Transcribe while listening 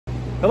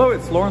Hello,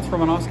 it's Lawrence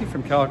Romanosky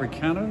from Calgary,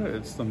 Canada.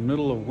 It's the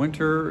middle of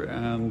winter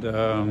and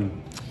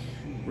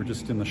we're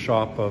just in the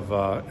shop of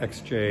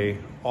XJ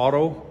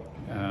Auto,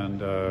 and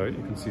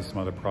you can see some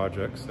other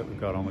projects that we've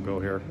got on the go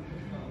here.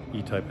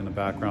 E-Type in the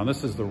background.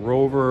 This is the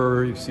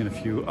Rover. You've seen a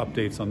few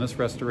updates on this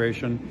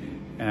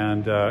restoration.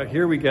 And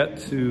here we get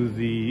to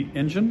the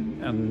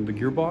engine and the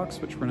gearbox,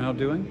 which we're now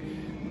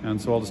doing.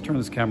 And so I'll just turn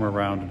this camera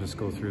around and just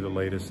go through the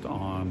latest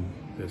on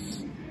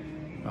this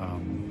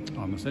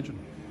engine.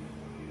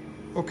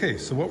 Okay,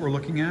 so what we're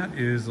looking at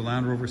is the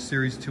Land Rover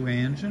Series 2A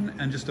engine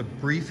and just a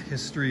brief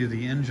history of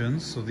the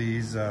engines, so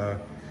these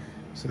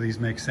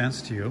make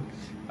sense to you.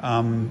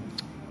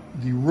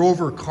 The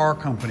Rover car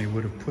company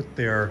would have put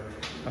their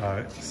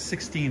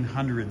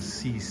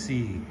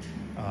 1600cc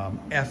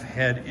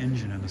F-head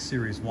engine in the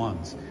Series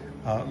 1s,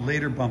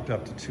 later bumped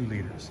up to 2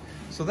 liters.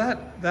 So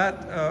that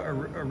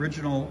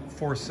original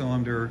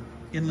 4-cylinder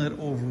inlet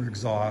over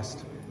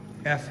exhaust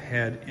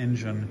F-head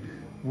engine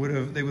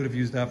they would have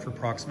used that for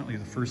approximately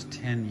the first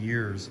 10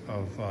 years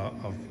of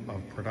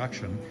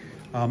production.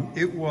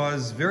 It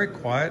was very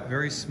quiet,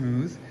 very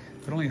smooth.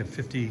 It only had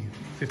 52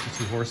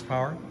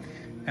 horsepower.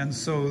 And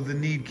so the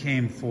need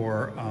came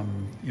for a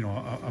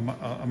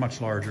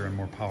much larger and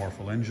more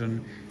powerful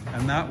engine,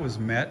 and that was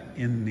met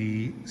in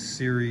the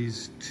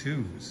Series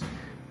 2s.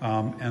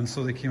 And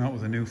so they came out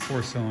with a new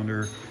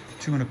 4-cylinder,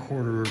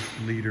 2.25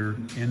 liter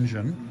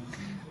engine.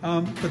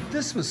 But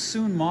this was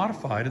soon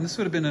modified, and this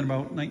would have been in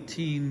about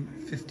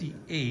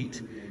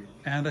 1958.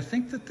 And I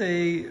think that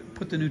they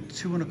put the new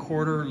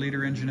 2.25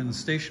 liter engine in the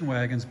station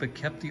wagons, but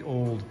kept the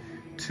old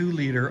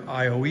 2-liter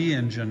IOE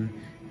engine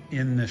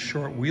in the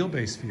short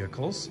wheelbase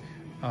vehicles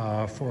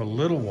for a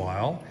little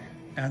while.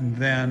 And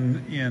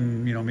then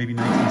in maybe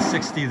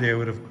 1960, they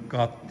would have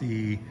got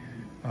the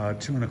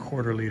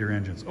 2.25 liter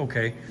engines.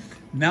 Okay,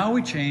 now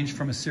we change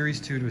from a Series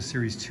 2 to a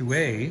Series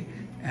 2A,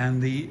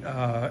 and the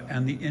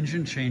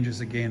engine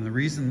changes again. The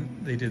reason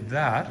they did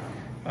that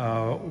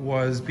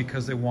was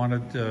because they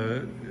wanted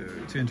to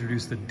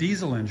introduce the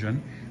diesel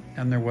engine,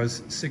 and there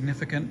was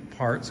significant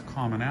parts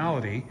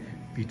commonality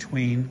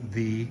between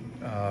the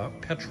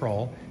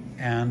petrol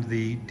and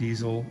the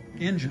diesel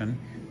engine,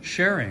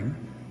 sharing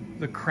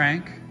the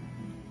crank,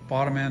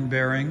 bottom end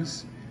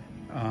bearings,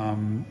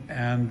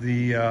 and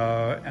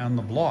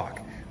the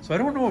block. So I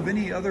don't know of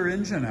any other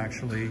engine,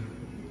 actually,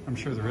 I'm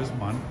sure there is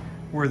one,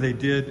 where they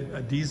did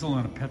a diesel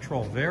and a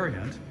petrol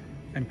variant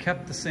and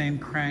kept the same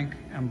crank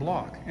and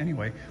block.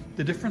 Anyway,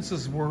 the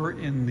differences were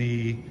in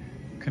the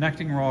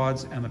connecting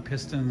rods and the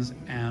pistons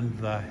and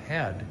the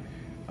head.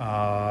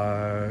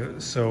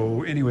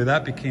 So anyway,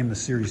 that became the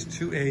Series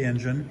 2A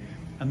engine,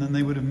 and then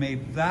they would have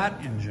made that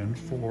engine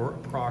for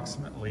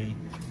approximately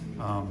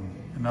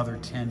another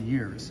 10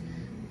 years.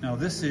 Now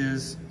this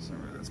is,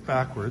 sorry, that's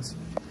backwards.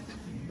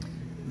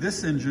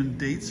 This engine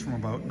dates from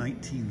about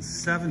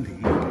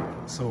 1970,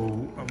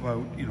 so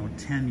about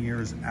 10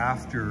 years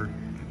after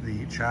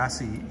the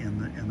chassis in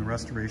the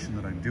restoration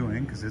that I'm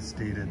doing, because it's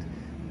dated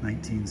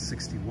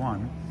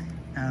 1961.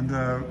 And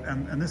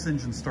this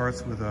engine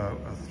starts with a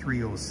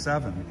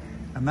 307,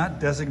 and that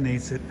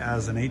designates it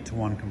as an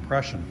 8-to-1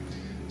 compression.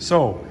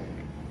 So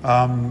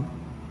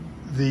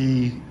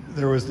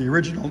there was the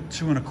original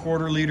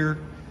 2.25 liter.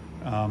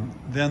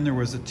 Then there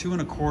was a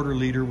 2.25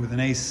 liter with an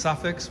A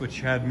suffix,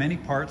 which had many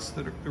parts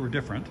that were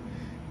different,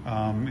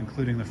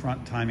 including the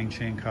front timing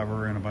chain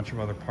cover and a bunch of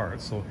other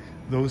parts. So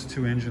those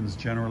two engines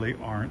generally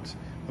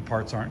the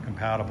parts aren't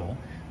compatible.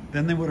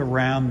 Then they would have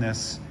ran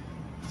this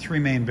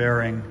 3-main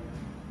bearing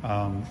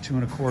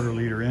 2.25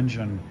 liter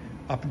engine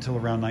up until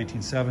around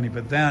 1970,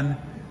 but then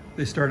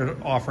they started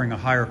offering a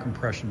higher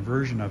compression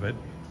version of it,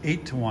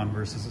 8-to-1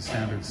 versus a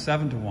standard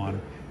 7-to-1,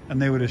 and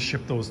they would have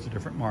shipped those to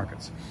different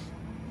markets.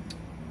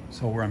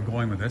 So where I'm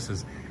going with this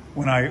is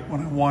when I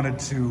wanted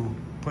to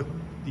put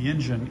the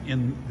engine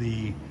in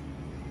the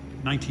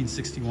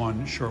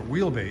 1961 short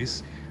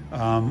wheelbase,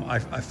 I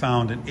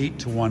found an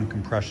 8-to-1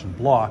 compression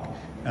block,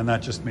 and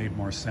that just made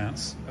more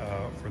sense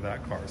for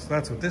that car. So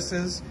that's what this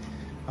is.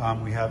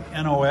 We have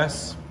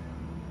NOS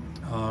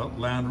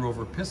Land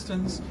Rover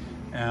pistons,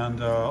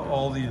 and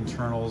all the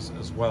internals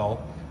as well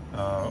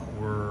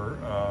were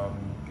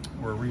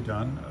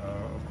redone,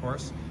 of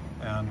course,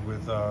 and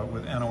with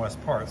NOS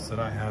parts that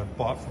I have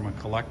bought from a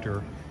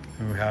collector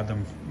who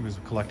was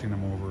collecting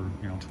them over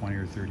 20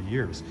 or 30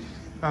 years.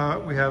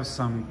 We have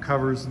some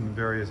covers and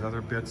various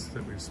other bits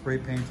that we've spray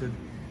painted,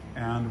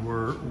 and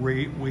we're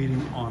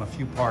waiting on a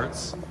few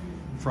parts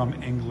from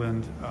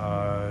England,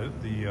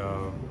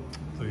 the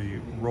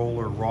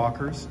roller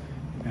rockers,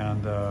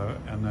 and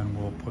then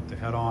we'll put the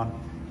head on,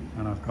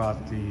 and I've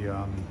got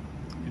the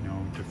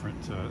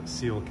different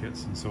seal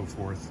kits and so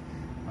forth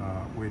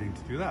waiting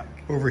to do that.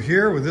 Over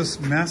here with this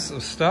mess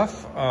of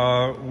stuff,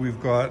 we've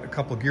got a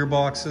couple of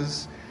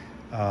gearboxes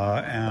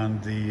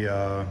and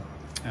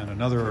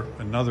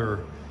another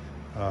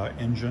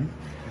engine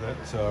that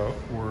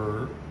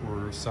we're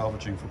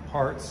salvaging for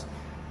parts,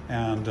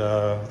 and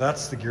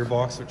that's the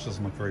gearbox, which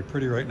doesn't look very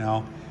pretty right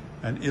now,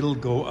 and it'll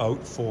go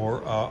out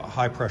for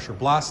high pressure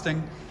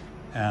blasting.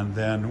 and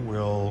then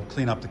we'll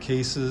clean up the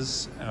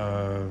cases,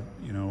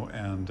 you know,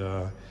 and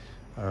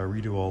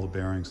redo all the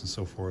bearings and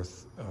so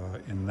forth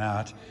in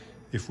that.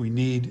 If we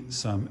need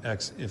some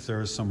if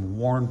there's some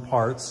worn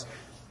parts,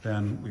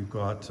 then we've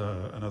got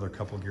another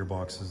couple of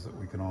gearboxes that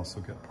we can also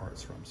get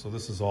parts from. So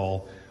this is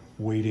all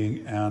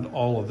waiting, and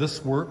all of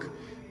this work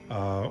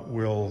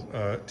will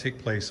take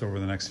place over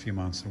the next few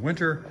months in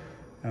winter,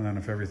 and then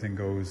if everything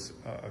goes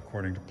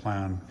according to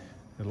plan,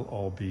 it'll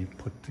all be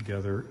put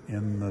together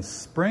in the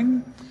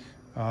spring,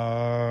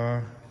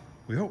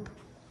 we hope.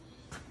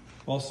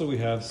 Also, we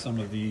have some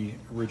of the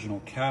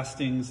original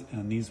castings,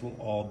 and these will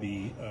all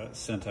be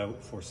sent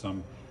out for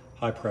some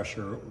high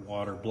pressure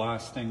water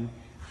blasting,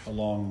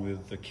 along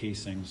with the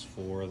casings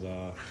for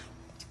the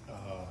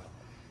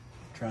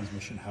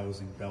transmission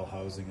housing, bell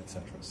housing,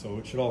 etc. So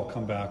it should all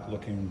come back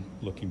looking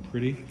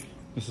pretty.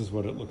 This is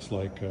what it looks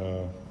like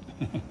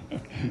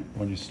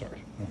when you start,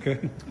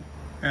 okay?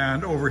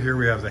 And over here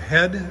we have the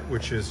head,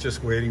 which is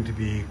just waiting to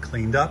be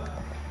cleaned up.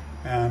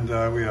 And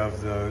we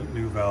have the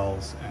new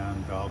valves and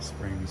valve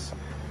springs,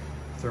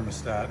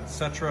 thermostat,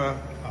 etc.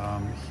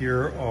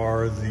 Here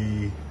are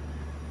the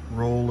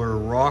roller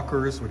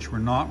rockers, which we're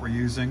not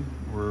reusing.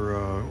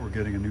 We're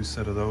getting a new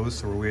set of those,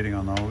 so we're waiting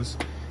on those.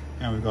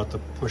 And we've got the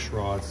push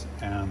rods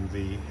and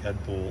the head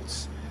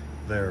bolts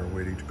there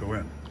waiting to go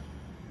in.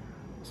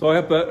 So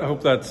I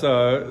hope that's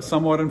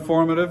somewhat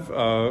informative.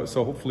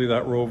 So hopefully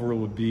that Rover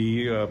will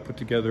be put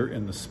together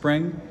in the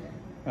spring.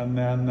 And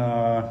then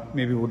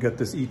maybe we'll get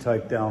this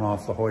E-Type down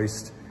off the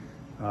hoist,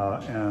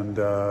 and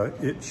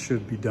it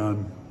should be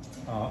done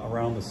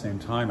around the same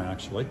time,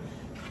 actually.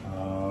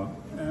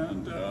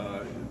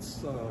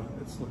 It's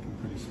looking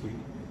pretty sweet.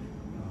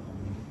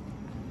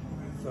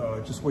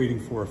 Just waiting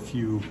for a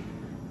few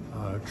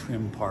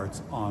trim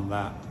parts on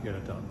that to get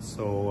it done.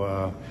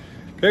 So,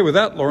 okay, with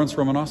that, Lawrence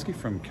Romanosky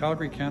from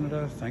Calgary,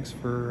 Canada. Thanks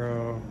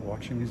for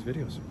watching these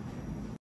videos.